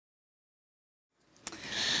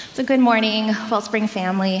So good morning, Wellspring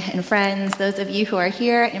family and friends, those of you who are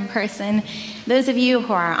here in person, those of you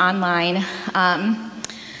who are online. I'm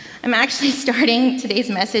actually starting today's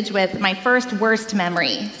message with my first worst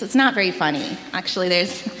memory, so it's not very funny. Actually,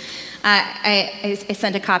 I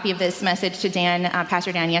sent a copy of this message to Dan,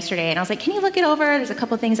 Pastor Dan, yesterday, and I was like, can you look it over? There's a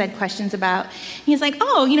couple things I had questions about. And he's like,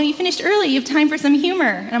 oh, you finished early. You have time for some humor.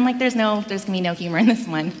 And I'm like, there's going to be no humor in this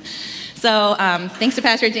one. So thanks to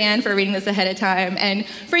Pastor Dan for reading this ahead of time, and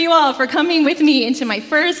for you all for coming with me into my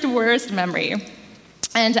first worst memory.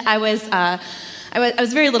 And I was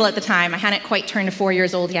very little at the time. I hadn't quite turned 4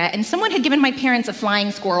 years old yet, and someone had given my parents a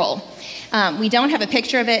flying squirrel. We don't have a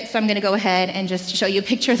picture of it, so I'm going to go ahead and just show you a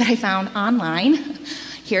picture that I found online.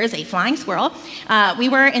 Here's a flying squirrel. We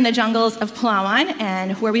were in the jungles of Palawan,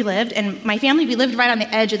 and where we lived, and my family, we lived right on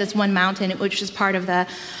the edge of this one mountain, which was part of the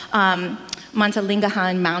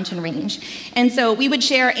Mantalingahan mountain range. And so we would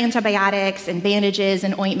share antibiotics and bandages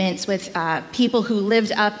and ointments with people who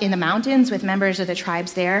lived up in the mountains, with members of the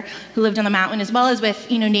tribes there who lived on the mountain, as well as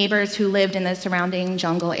with neighbors who lived in the surrounding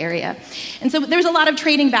jungle area. And so there was a lot of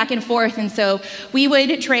trading back and forth, and so we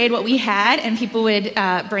would trade what we had, and people would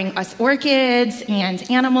bring us orchids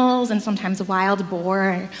and animals and sometimes a wild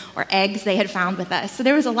boar or eggs they had found with us. So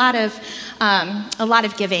there was a lot of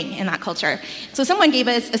giving in that culture. So someone gave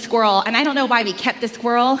us a squirrel, and I don't know why we kept the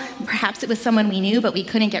squirrel. Perhaps it was someone we knew, but we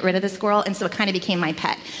couldn't get rid of the squirrel, and so it kind of became my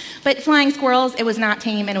pet. But flying squirrels, it was not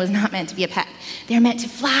tame, and it was not meant to be a pet. They're meant to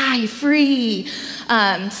fly free,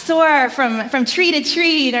 soar from tree to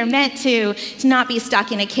tree. They're meant to not be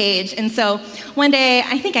stuck in a cage. And so one day,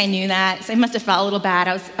 I think I knew that, so I must have felt a little bad.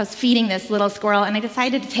 I was feeding this little squirrel, and I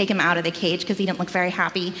decided to take him out of the cage because he didn't look very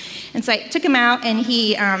happy. And so I took him out, and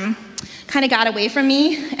he kind of got away from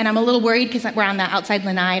me, and I'm a little worried because we're on the outside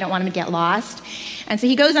lanai. I don't want him to get lost. And so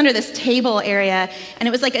he goes under this table area, and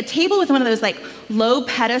it was like a table with one of those low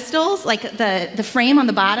pedestals, like the frame on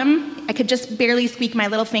the bottom. I could just barely squeak my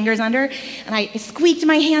little fingers under, and I squeaked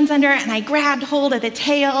my hands under, and I grabbed hold of the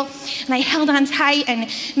tail, and I held on tight, and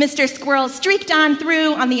Mr. Squirrel streaked on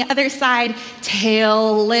through on the other side,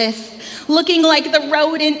 tailless, looking like the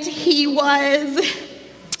rodent he was.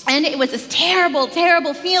 And it was this terrible,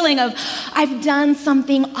 terrible feeling of, I've done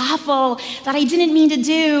something awful that I didn't mean to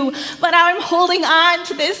do, but I'm holding on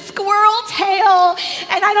to this squirrel tail,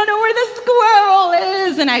 and I don't know where the squirrel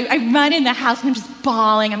is. And I run in the house, and I'm just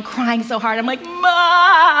bawling. I'm crying so hard. I'm like,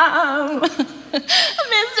 Mom,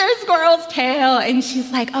 Mr. Squirrel's tail. And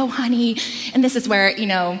she's like, oh, honey. And this is where,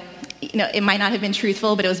 it might not have been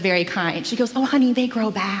truthful, but it was very kind. She goes, oh, honey, they grow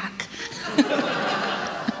back.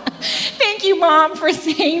 Thank you, Mom, for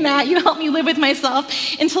saying that. You helped me live with myself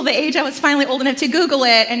until the age I was finally old enough to Google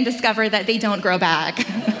it and discover that they don't grow back. So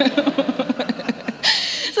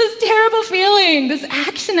this terrible feeling, this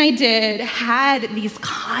action I did had these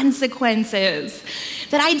consequences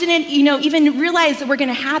that I didn't, even realize that were going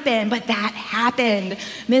to happen, but that happened.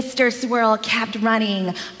 Mr. Squirrel kept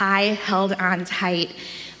running. I held on tight.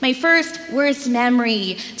 My first worst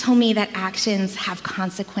memory told me that actions have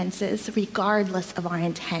consequences regardless of our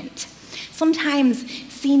intent, sometimes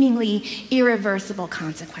seemingly irreversible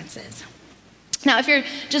consequences. Now, if you're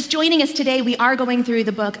just joining us today, we are going through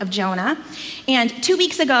the book of Jonah. And 2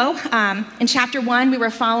 weeks ago, in chapter 1, we were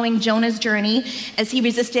following Jonah's journey as he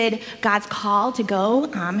resisted God's call to go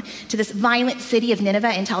to this violent city of Nineveh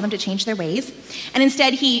and tell them to change their ways. And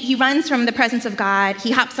instead, he runs from the presence of God. He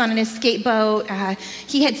hops on an escape boat.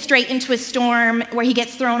 He heads straight into a storm where he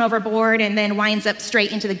gets thrown overboard and then winds up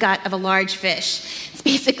straight into the gut of a large fish. It's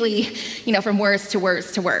basically, from worse to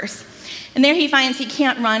worse to worse. And there he finds he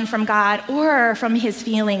can't run from God or from his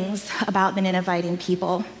feelings about the Ninevitan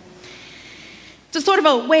people. It's a sort of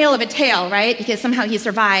a whale of a tale, right? Because somehow he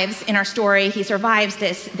survives in our story. He survives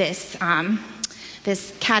this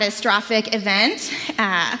catastrophic event.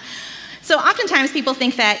 So oftentimes people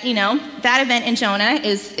think that, that event in Jonah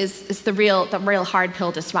is the real hard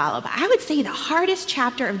pill to swallow. But I would say the hardest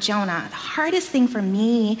chapter of Jonah, the hardest thing for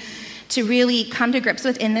me to really come to grips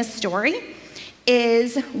with in this story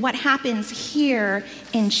is what happens here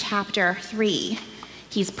in chapter 3.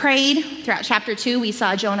 He's prayed throughout chapter 2. We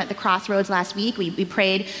saw Jonah at the crossroads last week. We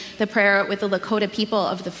prayed the prayer with the Lakota people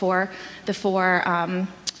of the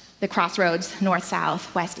crossroads, north,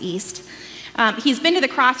 south, west, east. He's been to the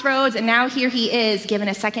crossroads, and now here he is given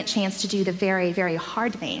a second chance to do the very, very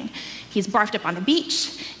hard thing. He's barfed up on the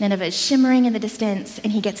beach, Nineveh is shimmering in the distance,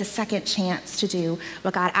 and he gets a second chance to do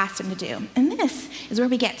what God asked him to do. And this is where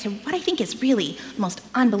we get to what I think is really the most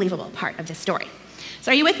unbelievable part of this story.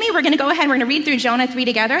 So are you with me? We're going to go ahead and we're going to read through Jonah 3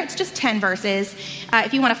 together. It's just 10 verses.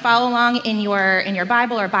 If you want to follow along in your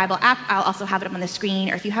Bible or Bible app, I'll also have it up on the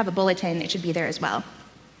screen, or if you have a bulletin, it should be there as well.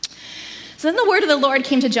 So then the word of the Lord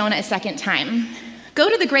came to Jonah a second time. Go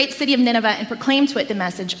to the great city of Nineveh and proclaim to it the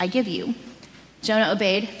message I give you. Jonah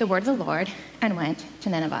obeyed the word of the Lord and went to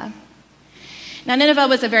Nineveh. Now, Nineveh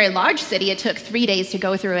was a very large city. It took 3 days to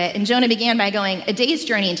go through it, and Jonah began by going a day's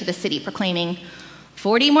journey into the city, proclaiming,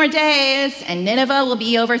 40 more days, and Nineveh will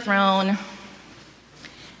be overthrown.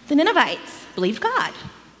 The Ninevites believed God.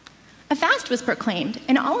 A fast was proclaimed,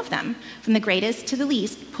 and all of them, from the greatest to the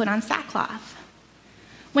least, put on sackcloth.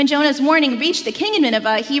 When Jonah's warning reached the king of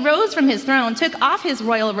Nineveh, he rose from his throne, took off his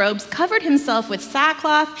royal robes, covered himself with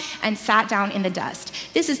sackcloth, and sat down in the dust.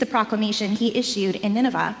 This is the proclamation he issued in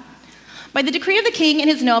Nineveh. By the decree of the king and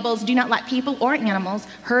his nobles, do not let people or animals,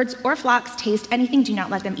 herds or flocks taste anything. Do not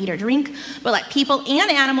let them eat or drink, but let people and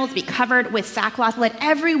animals be covered with sackcloth. Let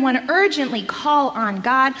everyone urgently call on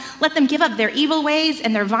God. Let them give up their evil ways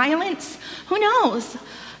and their violence. Who knows?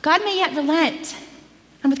 God may yet relent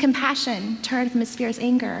and with compassion turn from his fierce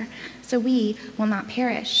anger, so we will not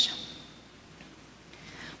perish.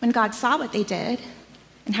 When God saw what they did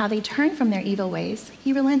and how they turned from their evil ways,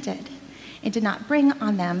 he relented and did not bring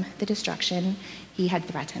on them the destruction he had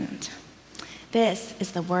threatened. This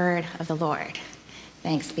is the word of the Lord.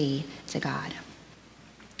 Thanks be to God.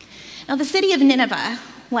 Now, the city of Nineveh,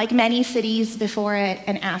 like many cities before it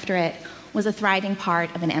and after it, was a thriving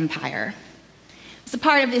part of an empire. It's a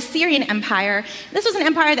part of the Assyrian Empire. This was an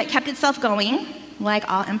empire that kept itself going, like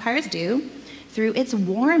all empires do, through its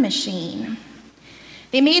war machine.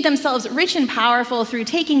 They made themselves rich and powerful through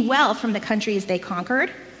taking wealth from the countries they conquered.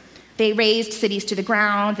 They razed cities to the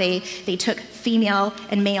ground. They took female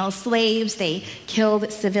and male slaves. They killed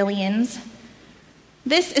civilians.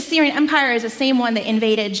 This Assyrian Empire is the same one that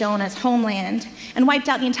invaded Jonah's homeland and wiped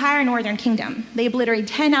out the entire northern kingdom. They obliterated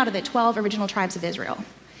 10 out of the 12 original tribes of Israel.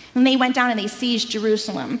 And they went down and they seized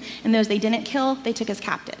Jerusalem. And those they didn't kill, they took as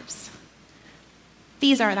captives.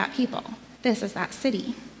 These are that people. This is that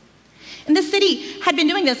city. And this city had been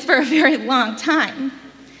doing this for a very long time.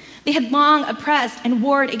 They had long oppressed and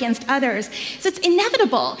warred against others. So it's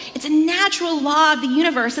inevitable. It's a natural law of the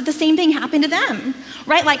universe that the same thing happened to them,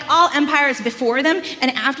 right? Like all empires before them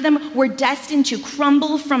and after them were destined to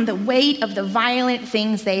crumble from the weight of the violent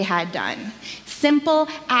things they had done. Simple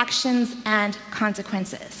actions and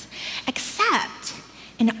consequences. Except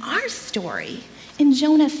in our story, in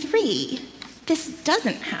Jonah 3, this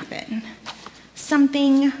doesn't happen.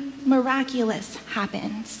 Something miraculous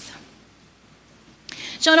happens.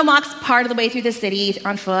 Jonah walks part of the way through the city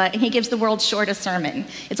on foot, and he gives the world's shortest sermon.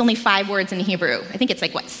 It's only 5 words in Hebrew. I think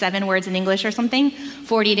it's 7 words in English or something?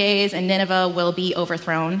 40 days, and Nineveh will be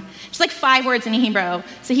overthrown. Just 5 words in Hebrew.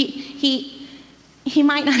 So he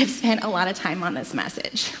might not have spent a lot of time on this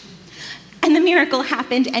message. And the miracle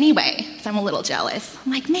happened anyway, so I'm a little jealous.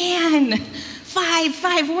 I'm like, man,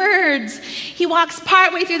 five words. He walks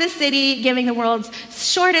partway through the city, giving the world's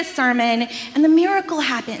shortest sermon, and the miracle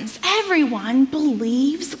happens. Everyone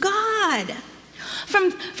believes God. From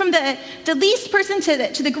the least person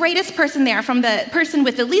to the greatest person there, from the person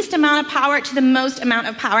with the least amount of power to the most amount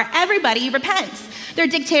of power, everybody repents. Their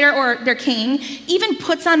dictator or their king even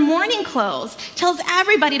puts on mourning clothes, tells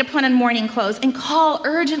everybody to put on mourning clothes and call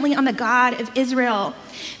urgently on the God of Israel.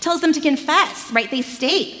 Tells them to confess, right? They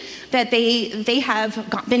state that they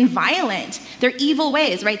have been violent, their evil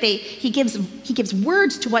ways, right? He gives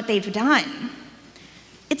words to what they've done.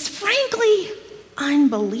 It's frankly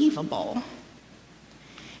unbelievable.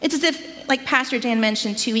 It's as if, like Pastor Dan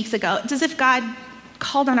mentioned 2 weeks ago, it's as if God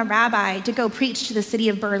called on a rabbi to go preach to the city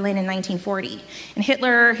of Berlin in 1940. And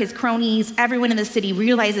Hitler, his cronies, everyone in the city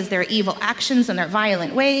realizes their evil actions and their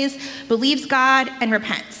violent ways, believes God, and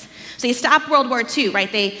repents. So they stop World War II,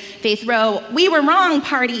 right? They throw "we were wrong"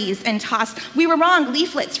 parties and toss "we were wrong"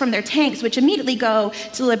 leaflets from their tanks, which immediately go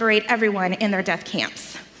to liberate everyone in their death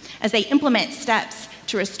camps as they implement steps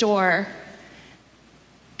to restore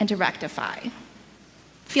and to rectify.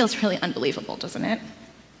 Feels really unbelievable, doesn't it?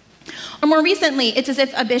 Or more recently, it's as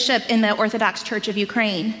if a bishop in the Orthodox Church of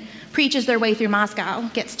Ukraine preaches their way through Moscow,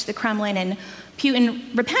 gets to the Kremlin, and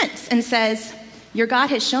Putin repents and says, "Your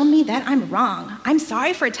God has shown me that I'm wrong. I'm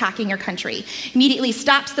sorry for attacking your country." Immediately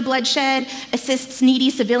stops the bloodshed, assists needy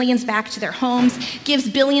civilians back to their homes, gives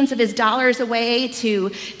billions of his dollars away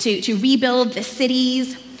to rebuild the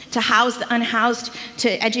cities, to house the unhoused, to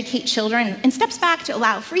educate children, and steps back to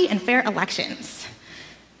allow free and fair elections.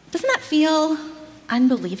 Doesn't that feel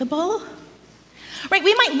unbelievable? Right,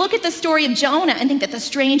 we might look at the story of Jonah and think that the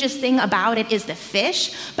strangest thing about it is the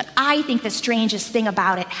fish, but I think the strangest thing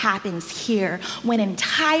about it happens here when an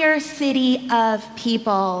entire city of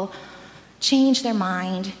people change their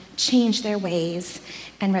mind, change their ways,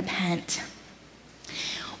 and repent.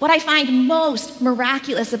 What I find most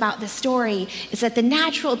miraculous about this story is that the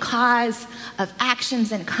natural cause of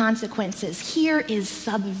actions and consequences here is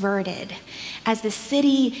subverted as the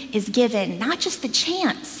city is given not just the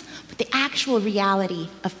chance, but the actual reality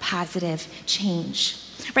of positive change.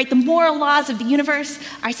 Right? The moral laws of the universe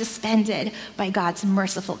are suspended by God's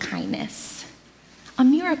merciful kindness. A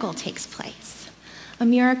miracle takes place, a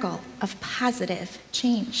miracle of positive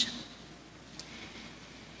change.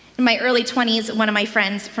 In my early 20s, one of my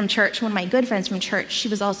good friends from church, she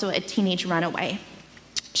was also a teenage runaway.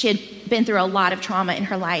 She had been through a lot of trauma in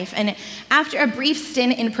her life, and after a brief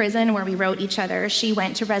stint in prison where we wrote each other, she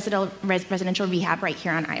went to residential rehab right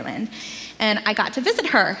here on island. And I got to visit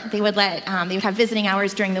her. They would have visiting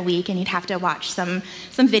hours during the week, and you'd have to watch some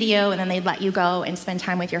video, and then they'd let you go and spend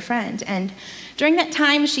time with your friend. And during that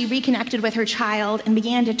time, she reconnected with her child and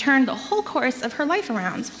began to turn the whole course of her life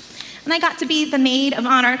around. And I got to be the maid of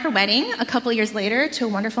honor at her wedding a couple years later to a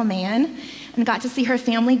wonderful man, and got to see her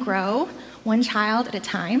family grow, one child at a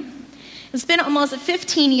time. It's been almost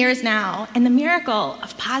 15 years now, and the miracle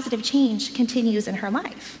of positive change continues in her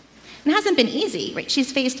life. It hasn't been easy, right?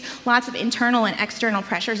 She's faced lots of internal and external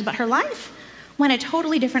pressures, but her life went a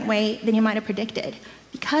totally different way than you might have predicted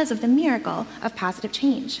because of the miracle of positive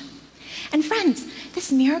change. And friends,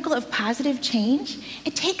 this miracle of positive change,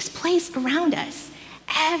 it takes place around us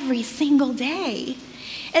every single day.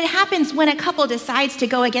 It happens when a couple decides to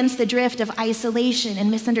go against the drift of isolation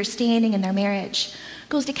and misunderstanding in their marriage,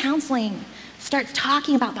 goes to counseling, starts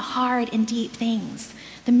talking about the hard and deep things.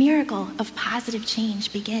 The miracle of positive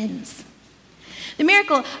change begins. The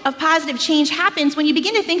miracle of positive change happens when you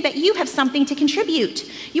begin to think that you have something to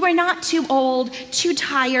contribute. You are not too old, too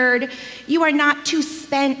tired. You are not too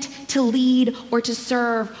spent to lead or to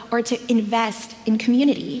serve or to invest in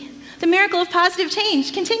community. The miracle of positive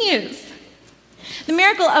change continues. The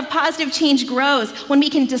miracle of positive change grows when we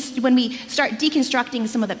start deconstructing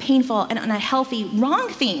some of the painful and unhealthy wrong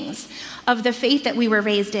things of the faith that we were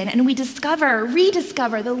raised in, and we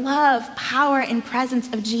rediscover the love, power, and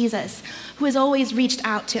presence of Jesus, who has always reached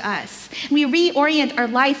out to us. And we reorient our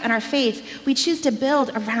life and our faith. We choose to build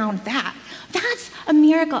around that. That's a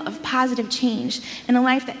miracle of positive change in a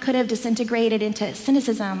life that could have disintegrated into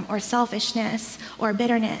cynicism or selfishness or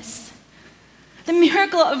bitterness. The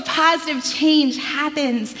miracle of positive change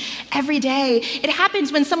happens every day. It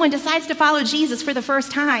happens when someone decides to follow Jesus for the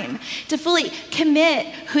first time, to fully commit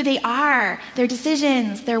who they are, their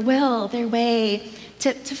decisions, their will, their way,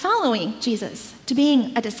 to following Jesus, to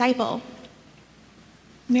being a disciple.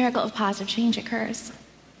 The miracle of positive change occurs.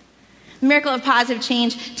 The miracle of positive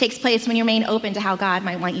change takes place when you remain open to how God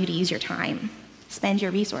might want you to use your time, spend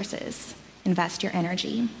your resources, invest your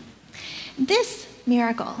energy. This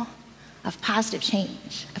miracle of positive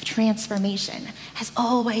change, of transformation, has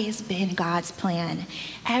always been God's plan,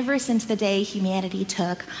 ever since the day humanity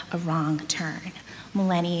took a wrong turn,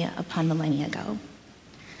 millennia upon millennia ago.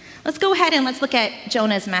 Let's go ahead and let's look at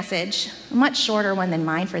Jonah's message, a much shorter one than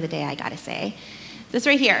mine for the day, I gotta say. This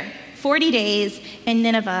right here, 40 days and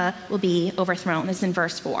Nineveh will be overthrown. This is in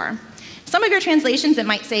verse 4. Some of your translations, it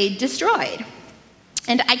might say destroyed.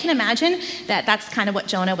 And I can imagine that that's kind of what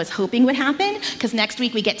Jonah was hoping would happen, because next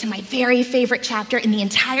week we get to my very favorite chapter in the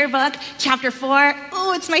entire book, chapter 4.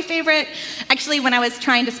 Oh, it's my favorite. Actually, when I was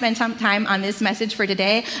trying to spend some time on this message for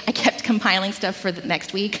today, I kept compiling stuff for the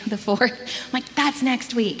next week, the 4th. I'm like, that's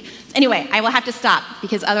next week. Anyway, I will have to stop,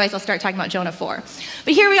 because otherwise I'll start talking about Jonah 4.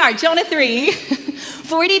 But here we are, Jonah 3.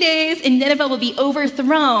 40 days and Nineveh will be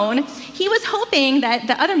overthrown. He was hoping that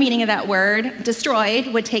the other meaning of that word, destroyed,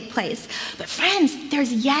 would take place. But friends,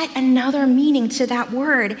 there's yet another meaning to that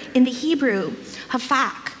word in the Hebrew,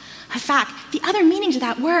 hafak. Hafak. The other meaning to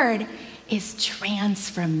that word is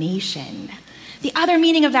transformation. The other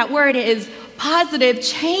meaning of that word is positive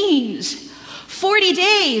change. 40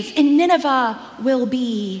 days and Nineveh will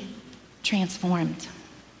be transformed.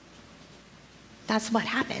 That's what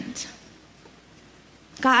happened.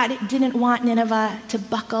 God didn't want Nineveh to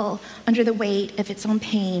buckle under the weight of its own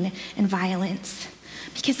pain and violence,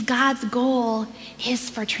 because God's goal is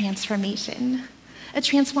for transformation. A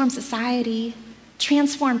transformed society,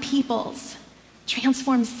 transformed peoples,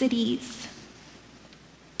 transformed cities,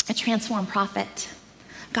 a transformed prophet.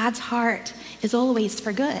 God's heart is always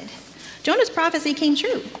for good. Jonah's prophecy came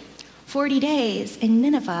true. 40 days and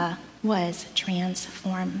Nineveh was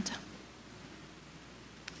transformed.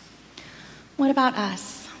 What about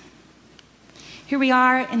us? Here we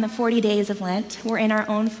are in the 40 days of Lent. We're in our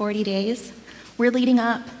own 40 days. We're leading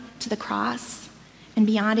up to the cross and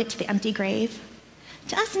beyond it to the empty grave.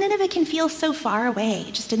 To us, Nineveh can feel so far away,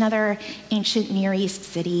 just another ancient Near East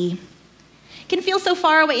city. It can feel so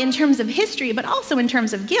far away in terms of history, but also in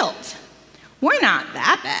terms of guilt. We're not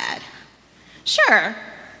that bad. Sure,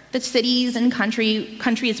 the cities and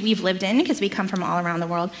countries we've lived in, because we come from all around the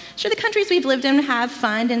world, sure, the countries we've lived in have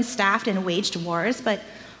funded and staffed and waged wars, but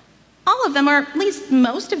all of them, or at least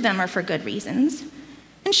most of them, are for good reasons.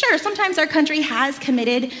 And sure, sometimes our country has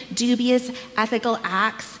committed dubious ethical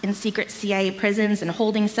acts in secret CIA prisons and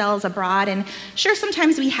holding cells abroad. And sure,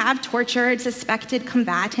 sometimes we have tortured suspected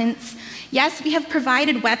combatants. Yes, we have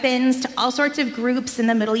provided weapons to all sorts of groups in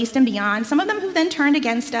the Middle East and beyond, some of them who've then turned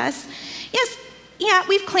against us. Yes, yeah,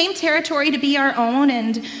 we've claimed territory to be our own,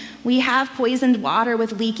 and we have poisoned water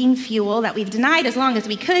with leaking fuel that we've denied as long as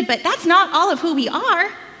we could, but that's not all of who we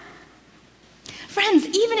are. Friends,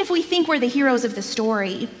 even if we think we're the heroes of the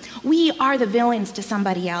story, we are the villains to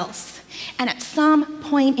somebody else. And at some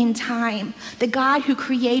point in time, the God who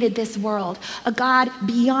created this world, a God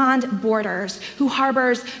beyond borders, who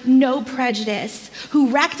harbors no prejudice,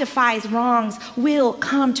 who rectifies wrongs, will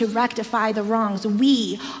come to rectify the wrongs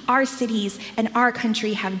we, our cities, and our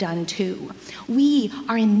country have done too. We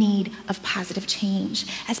are in need of positive change.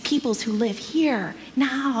 As peoples who live here,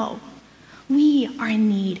 now, we are in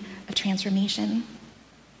need of transformation.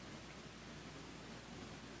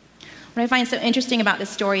 What I find so interesting about this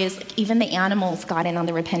story is even the animals got in on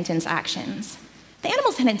the repentance actions. The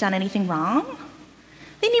animals hadn't done anything wrong.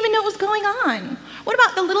 They didn't even know what was going on. What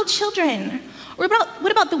about the little children?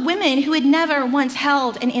 What about the women who had never once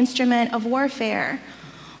held an instrument of warfare?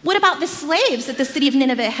 What about the slaves that the city of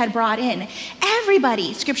Nineveh had brought in?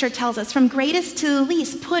 Everybody, Scripture tells us, from greatest to the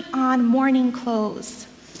least, put on mourning clothes.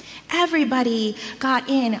 Everybody got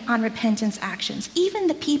in on repentance actions, even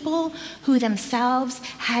the people who themselves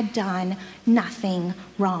had done nothing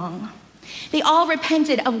wrong. They all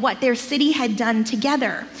repented of what their city had done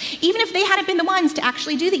together, even if they hadn't been the ones to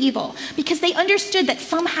actually do the evil, because they understood that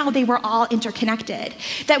somehow they were all interconnected,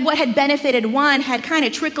 that what had benefited one had kind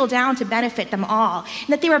of trickled down to benefit them all, and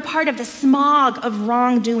that they were part of the smog of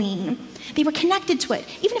wrongdoing. They were connected to it,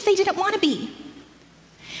 even if they didn't want to be.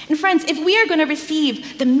 And friends, if we are going to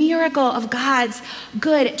receive the miracle of God's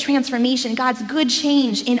good transformation, God's good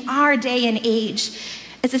change in our day and age,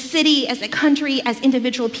 as a city, as a country, as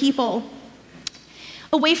individual people,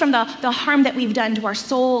 away from the harm that we've done to our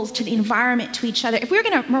souls, to the environment, to each other, if we're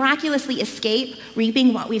going to miraculously escape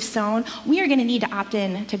reaping what we've sown, we are going to need to opt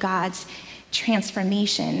in to God's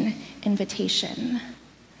transformation invitation.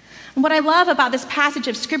 And what I love about this passage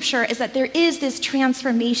of Scripture is that there is this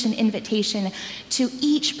transformation invitation to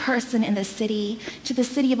each person in the city, to the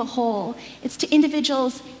city of a whole. It's to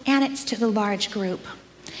individuals and it's to the large group.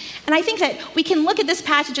 And I think that we can look at this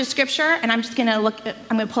passage of Scripture, and I'm going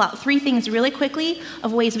to pull out 3 things really quickly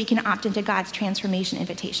of ways we can opt into God's transformation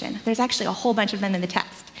invitation. There's actually a whole bunch of them in the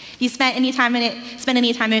text. If you spend any time in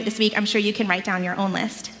it this week, I'm sure you can write down your own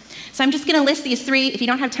list. So I'm just going to list these 3. If you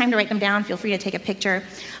don't have time to write them down, feel free to take a picture.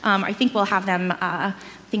 I think we'll have them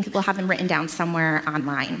written down somewhere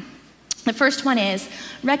online. The first one is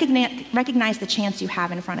recognize the chance you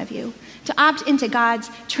have in front of you. To opt into God's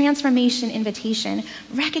transformation invitation,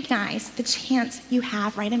 recognize the chance you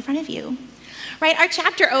have right in front of you. Right? Our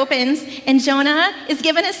chapter opens and Jonah is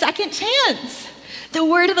given a second chance. The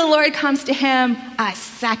word of the Lord comes to him a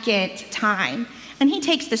second time, and he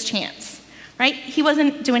takes this chance. Right? He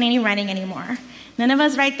wasn't doing any running anymore.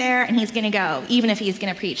 Nineveh's right there, and he's going to go, even if he's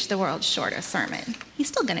going to preach the world's shortest sermon. He's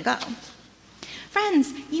still going to go.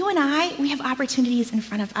 Friends, you and I, we have opportunities in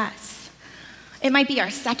front of us. It might be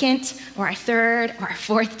our second, or our third, or our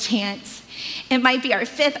fourth chance. It might be our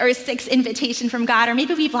 5th or 6th invitation from God, or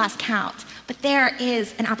maybe we've lost count. But there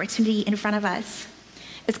is an opportunity in front of us.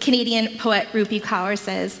 As Canadian poet Rupi Kaur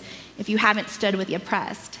says, if you haven't stood with the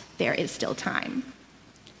oppressed, there is still time.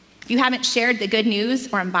 If you haven't shared the good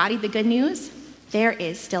news or embodied the good news, there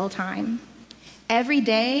is still time. Every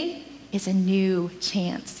day is a new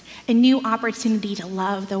chance, a new opportunity to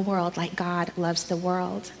love the world like God loves the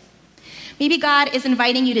world. Maybe God is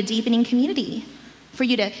inviting you to deepening community, for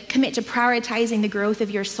you to commit to prioritizing the growth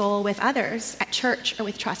of your soul with others at church or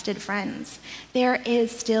with trusted friends. There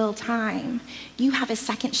is still time. You have a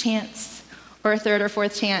second chance, or a third or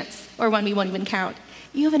fourth chance, or one we won't even count.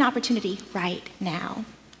 You have an opportunity right now.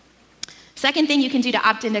 Second thing you can do to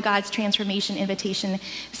opt into God's transformation invitation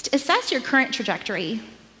is to assess your current trajectory.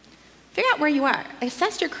 Figure out where you are.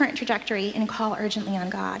 Assess your current trajectory and call urgently on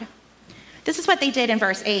God. This is what they did in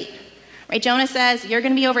verse 8. Right? Jonah says, you're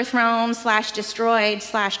going to be overthrown / destroyed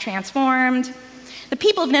 / transformed. The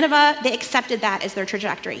people of Nineveh, they accepted that as their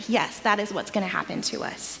trajectory. Yes, that is what's going to happen to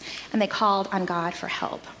us. And they called on God for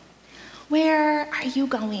help. Where are you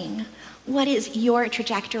going? What is your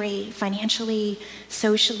trajectory financially,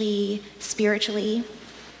 socially, spiritually?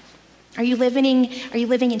 Are you living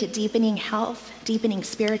into deepening health, deepening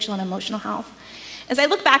spiritual and emotional health? As I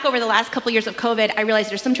look back over the last couple years of COVID, I realize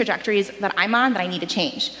there's some trajectories that I'm on that I need to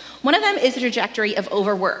change. One of them is the trajectory of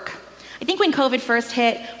overwork. I think when COVID first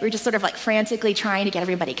hit, we were just sort of like frantically trying to get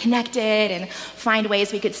everybody connected and find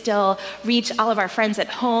ways we could still reach all of our friends at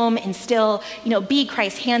home and still, be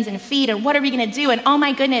Christ's hands and feet, and what are we gonna do? And oh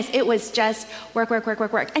my goodness, it was just work,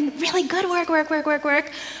 and really good work.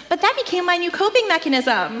 But that became my new coping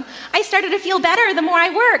mechanism. I started to feel better the more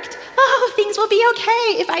I worked. Oh, things will be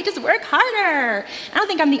okay if I just work harder. I don't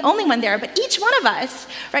think I'm the only one there, but each one of us,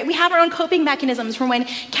 right, we have our own coping mechanisms for when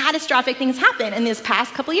catastrophic things happen. And this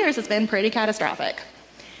past couple years has been pretty catastrophic.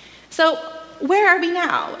 So where are we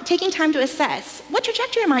now? Taking time to assess, what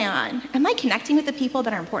trajectory am I on? Am I connecting with the people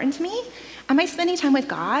that are important to me? Am I spending time with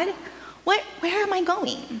God? Where am I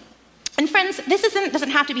going? And friends, this doesn't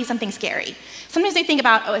have to be something scary. Sometimes I think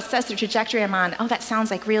about, assess the trajectory I'm on. Oh, that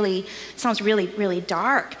sounds really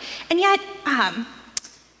dark. And yet,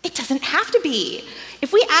 it doesn't have to be.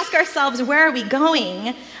 If we ask ourselves, where are we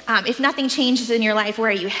going? If nothing changes in your life, where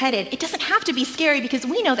are you headed? It doesn't have to be scary because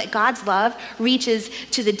we know that God's love reaches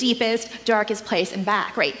to the deepest, darkest place and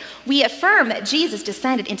back, right? We affirm that Jesus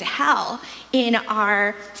descended into hell in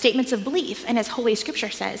our statements of belief and as Holy Scripture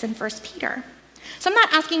says in 1 Peter. So I'm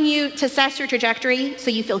not asking you to assess your trajectory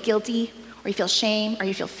so you feel guilty or you feel shame or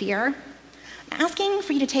you feel fear. I'm asking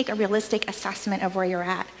for you to take a realistic assessment of where you're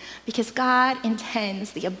at because God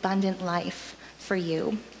intends the abundant life for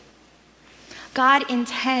you. God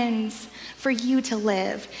intends for you to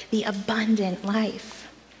live the abundant life.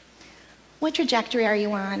 What trajectory are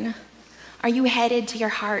you on? Are you headed to your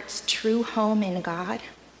heart's true home in God?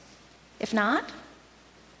 If not,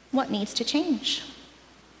 what needs to change?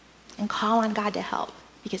 And call on God to help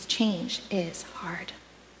because change is hard.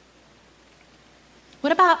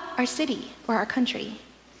 What about our city or our country?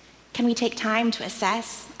 Can we take time to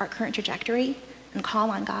assess our current trajectory and call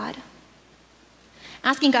on God?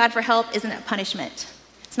 Asking God for help isn't a punishment.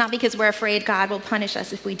 It's not because we're afraid God will punish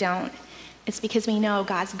us if we don't. It's because we know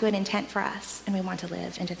God's good intent for us and we want to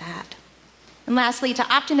live into that. And lastly, to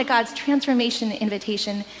opt into God's transformation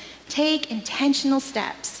invitation, take intentional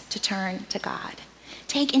steps to turn to God.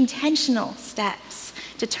 Take intentional steps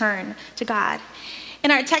to turn to God. In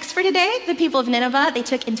our text for today, the people of Nineveh, they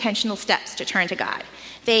took intentional steps to turn to God.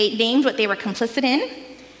 They named what they were complicit in,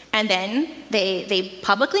 and then they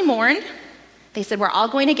publicly mourned. They said, we're all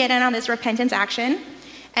going to get in on this repentance action.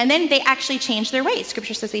 And then they actually changed their ways.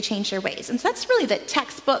 Scripture says they changed their ways. And so that's really the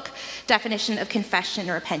textbook definition of confession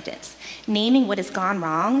or repentance, naming what has gone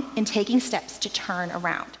wrong and taking steps to turn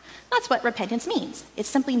around. That's what repentance means. It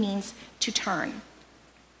simply means to turn.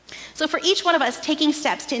 So for each one of us, taking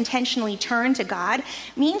steps to intentionally turn to God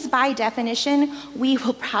means by definition, we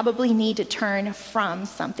will probably need to turn from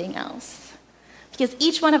something else. Because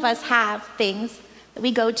each one of us have things that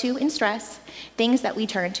we go to in stress, things that we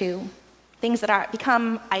turn to, things that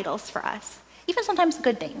become idols for us, even sometimes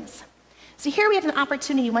good things. So here we have an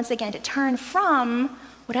opportunity once again to turn from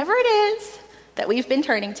whatever it is that we've been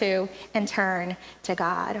turning to and turn to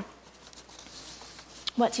God.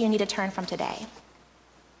 What do you need to turn from today?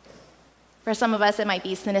 For some of us, it might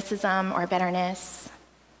be cynicism or bitterness,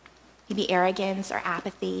 maybe arrogance or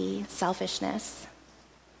apathy, selfishness.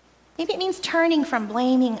 Maybe it means turning from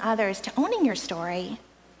blaming others to owning your story.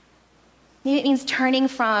 Maybe it means turning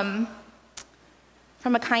from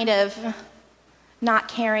a kind of not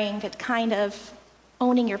caring to kind of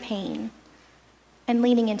owning your pain and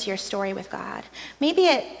leaning into your story with God. Maybe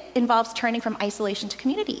it involves turning from isolation to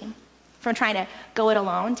community, from trying to go it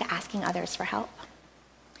alone to asking others for help.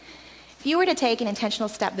 If you were to take an intentional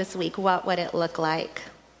step this week, what would it look like?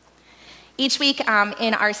 Each week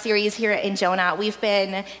in our series here in Jonah, we've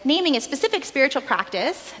been naming a specific spiritual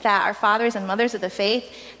practice that our fathers and mothers of the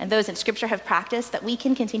faith and those in Scripture have practiced that we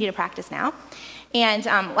can continue to practice now. And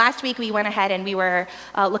last week we went ahead and we were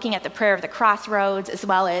looking at the prayer of the crossroads as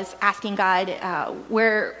well as asking God,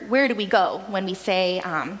 where do we go when we say,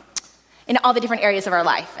 in all the different areas of our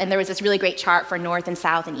life. And there was this really great chart for north and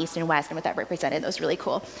south and east and west and what that represented. That was really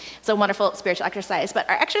cool. It's a wonderful spiritual exercise. But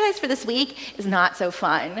our exercise for this week is not so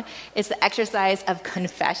fun. It's the exercise of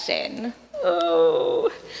confession,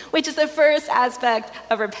 which is the first aspect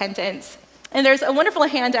of repentance. And there's a wonderful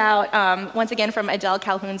handout, once again from Adele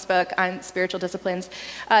Calhoun's book on spiritual disciplines.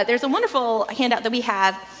 There's a wonderful handout that we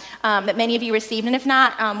have that many of you received. And if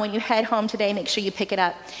not, when you head home today, make sure you pick it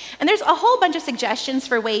up. And there's a whole bunch of suggestions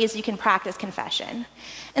for ways you can practice confession.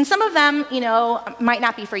 And some of them, might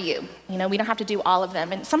not be for you. We don't have to do all of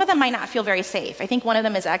them. And some of them might not feel very safe. I think one of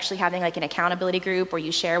them is actually having like an accountability group where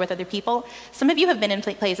you share with other people. Some of you have been in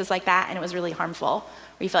places like that and it was really harmful,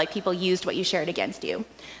 where you feel like people used what you shared against you.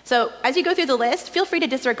 So as you go through the list, feel free to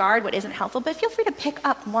disregard what isn't helpful, but feel free to pick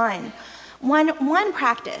up one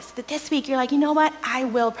practice that this week you're like, you know what? I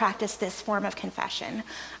will practice this form of confession.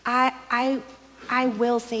 I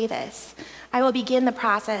will say this. I will begin the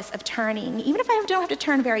process of turning, even if I don't have to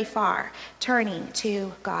turn very far, turning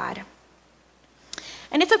to God.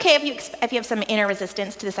 And it's okay if you have some inner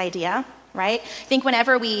resistance to this idea, right? I think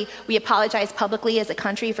whenever we apologize publicly as a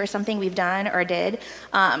country for something we've done or did,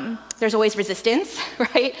 there's always resistance,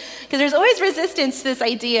 right? Because there's always resistance to this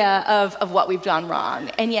idea of what we've done wrong.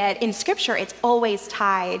 And yet in Scripture, it's always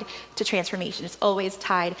tied to transformation. It's always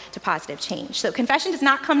tied to positive change. So confession does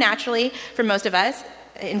not come naturally for most of us,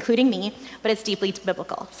 including me, but it's deeply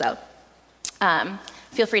biblical. So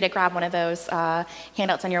feel free to grab one of those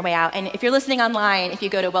handouts on your way out. And if you're listening online, if you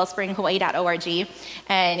go to wellspringhawaii.org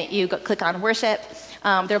and you click on worship,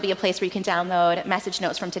 there'll be a place where you can download message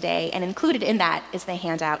notes from today, and included in that is the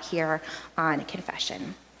handout here on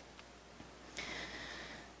confession.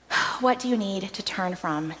 What do you need to turn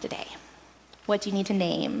from today? What do you need to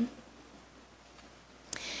name?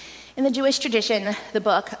 In the Jewish tradition, the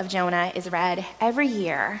book of Jonah is read every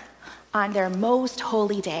year on their most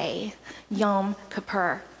holy day, Yom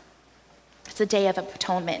Kippur. It's the Day of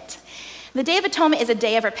Atonement. The Day of Atonement is a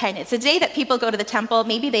day of repentance. It's a day that people go to the temple.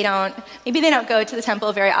 Maybe they don't go to the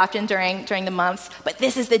temple very often during the months, but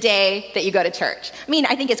this is the day that you go to church. I mean,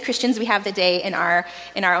 I think as Christians we have the day in our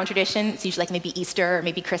own tradition. It's usually like maybe Easter or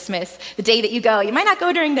maybe Christmas. The day that you go. You might not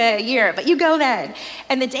go during the year, but you go then.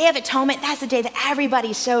 And the Day of Atonement, that's the day that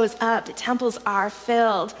everybody shows up. The temples are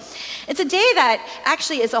filled. It's a day that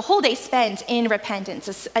actually is a whole day spent in repentance.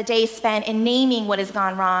 It's a day spent in naming what has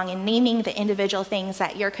gone wrong and naming the individual things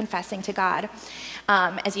that you're confessing to God.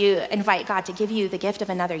 As you invite God to give you the gift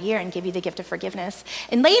of another year and give you the gift of forgiveness.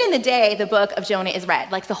 And late in the day, the book of Jonah is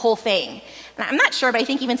read, like the whole thing. And I'm not sure, but I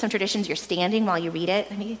think even some traditions you're standing while you read it.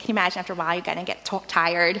 I mean, can you imagine after a while you're going to get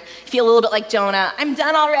tired, feel a little bit like Jonah, I'm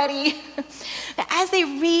done already. But as they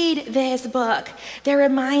read this book, they're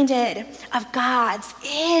reminded of God's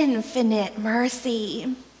infinite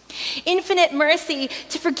mercy. Infinite mercy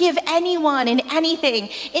to forgive anyone and anything.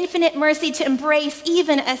 Infinite mercy to embrace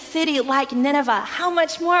even a city like Nineveh. How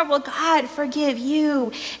much more will God forgive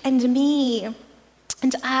you and me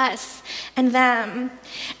and us and them?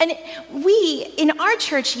 And we, in our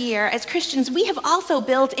church year as Christians, we have also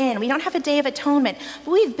built in, we don't have a Day of Atonement,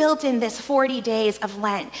 but we've built in this 40 days of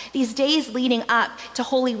Lent, these days leading up to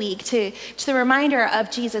Holy Week, to the reminder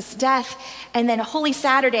of Jesus' death, and then Holy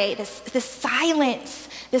Saturday, this silence,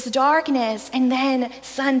 this darkness, and then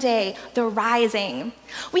Sunday, the rising.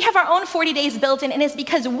 We have our own 40 days built in, and it's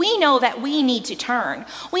because we know that we need to turn.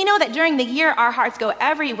 We know that during the year, our hearts go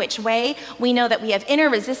every which way. We know that we have inner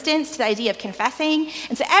resistance to the idea of confessing.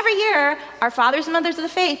 And so every year, our fathers and mothers of the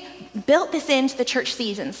faith built this into the church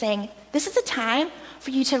season, saying, this is a time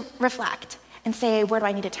for you to reflect and say, where do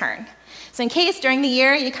I need to turn? So in case during the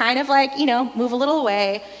year, you kind of move a little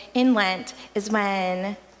away, in Lent is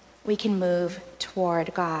when we can move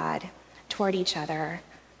toward God, toward each other,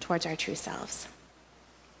 towards our true selves.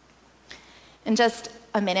 In just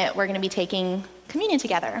a minute, we're going to be taking communion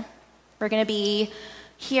together. We're going to be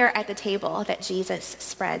here at the table that Jesus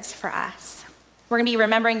spreads for us. We're going to be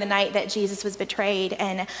remembering the night that Jesus was betrayed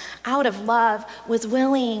and out of love was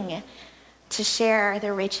willing to share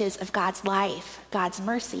the riches of God's life, God's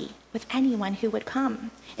mercy with anyone who would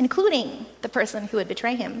come, including the person who would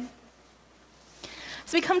betray him.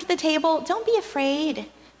 So we come to the table, don't be afraid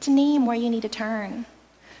to name where you need to turn.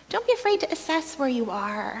 Don't be afraid to assess where you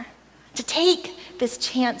are, to take this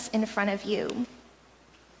chance in front of you.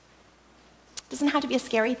 It doesn't have to be a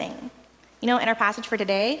scary thing. In our passage for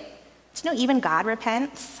today, even God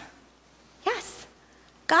repents. Yes,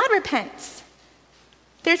 God repents.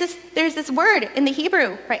 There's this word in the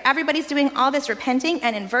Hebrew, right? Everybody's doing all this repenting,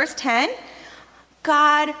 and in verse 10,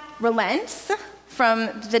 God relents from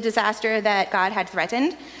the disaster that God had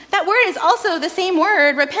threatened. That word is also the same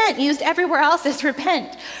word, repent, used everywhere else as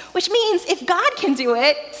repent, which means if God can do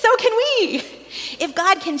it, so can we. If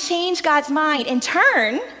God can change God's mind and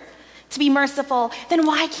turn, to be merciful, then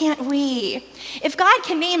why can't we? If God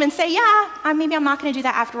can name and say, yeah, maybe I'm not going to do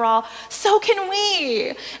that after all, so can we.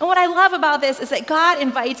 And what I love about this is that God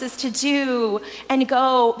invites us to do and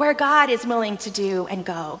go where God is willing to do and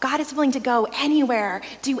go. God is willing to go anywhere,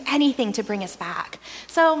 do anything to bring us back.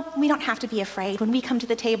 So we don't have to be afraid. When we come to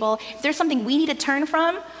the table, if there's something we need to turn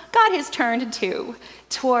from, God has turned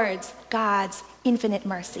towards God's infinite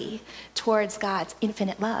mercy, towards God's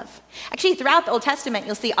infinite love. Actually, throughout the Old Testament,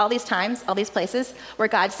 you'll see all these times, all these places where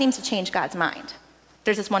God seems to change God's mind.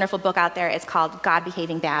 There's this wonderful book out there. It's called God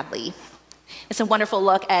Behaving Badly. It's a wonderful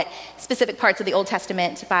look at specific parts of the Old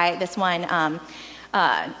Testament by this one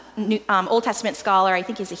Old Testament scholar. I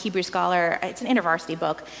think he's a Hebrew scholar. It's an InterVarsity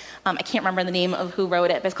book. I can't remember the name of who wrote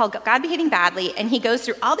it, but it's called God Behaving Badly. And he goes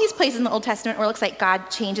through all these places in the Old Testament where it looks like God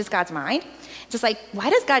changes God's mind. Just like, why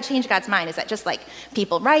does God change God's mind? Is that just like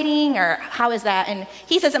people writing, or how is that? And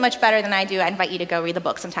he says it much better than I do. I invite you to go read the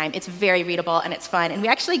book sometime. It's very readable and it's fun. And we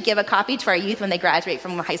actually give a copy to our youth when they graduate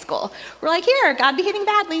from high school. We're like, here, God Behaving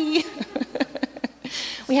Badly.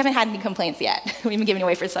 We haven't had any complaints yet. We've been giving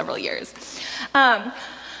away for several years.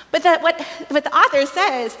 But what the author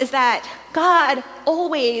says is that God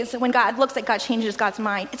always, when God looks at God changes God's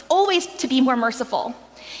mind, it's always to be more merciful.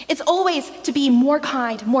 It's always to be more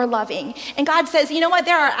kind, more loving. And God says, you know what,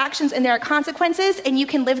 there are actions and there are consequences and you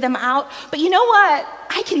can live them out. But you know what?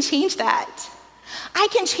 I can change that. I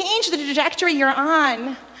can change the trajectory you're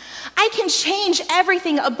on. I can change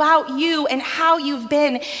everything about you and how you've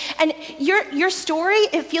been. And your story,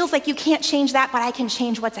 it feels like you can't change that, but I can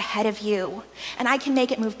change what's ahead of you. And I can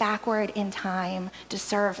make it move backward in time to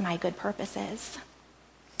serve my good purposes.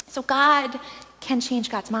 So God can change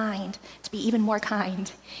God's mind to be even more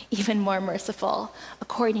kind, even more merciful,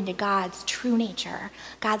 according to God's true nature,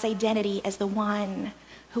 God's identity as the one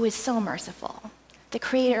who is so merciful, the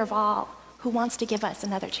creator of all, who wants to give us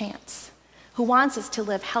another chance, who wants us to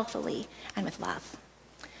live healthily and with love.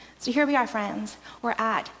 So here we are, friends. We're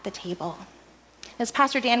at the table. As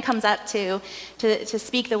Pastor Dan comes up to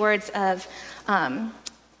speak the words of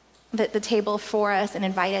the table for us and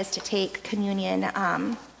invite us to take communion,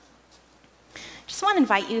 just want to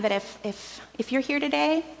invite you that if you're here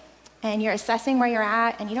today and you're assessing where you're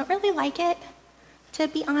at and you don't really like it, to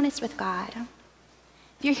be honest with God.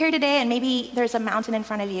 If you're here today and maybe there's a mountain in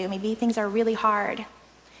front of you, maybe things are really hard,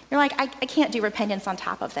 you're like, I can't do repentance on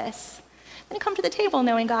top of this, then come to the table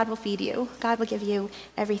knowing God will feed you. God will give you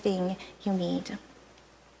everything you need.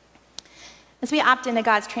 As we opt into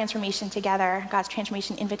God's transformation together, God's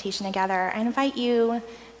transformation invitation together, I invite you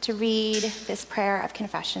to read this prayer of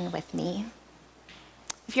confession with me.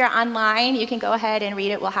 If you're online, you can go ahead and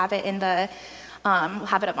read it. We'll have it we'll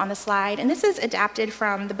have it up on the slide. And this is adapted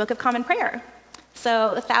from the Book of Common Prayer.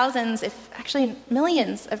 So thousands, if actually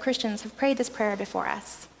millions of Christians have prayed this prayer before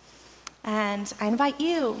us. And I invite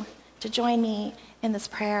you to join me in this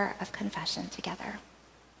prayer of confession together.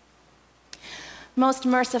 Most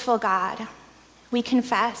merciful God, we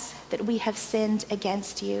confess that we have sinned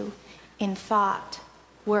against you in thought,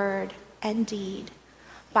 word, and deed,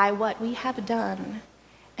 by what we have done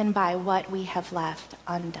and by what we have left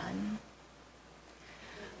undone.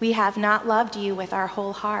 We have not loved you with our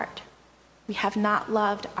whole heart. We have not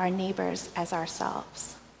loved our neighbors as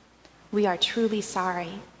ourselves. We are truly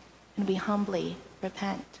sorry, and we humbly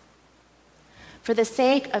repent. For the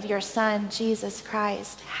sake of your Son, Jesus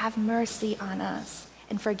Christ, have mercy on us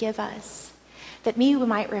and forgive us, that we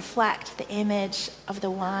might reflect the image of the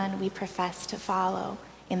one we profess to follow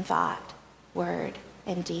in thought, word,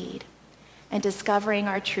 and deed, and discovering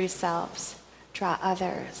our true selves, draw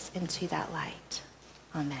others into that light.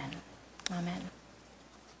 Amen. Amen.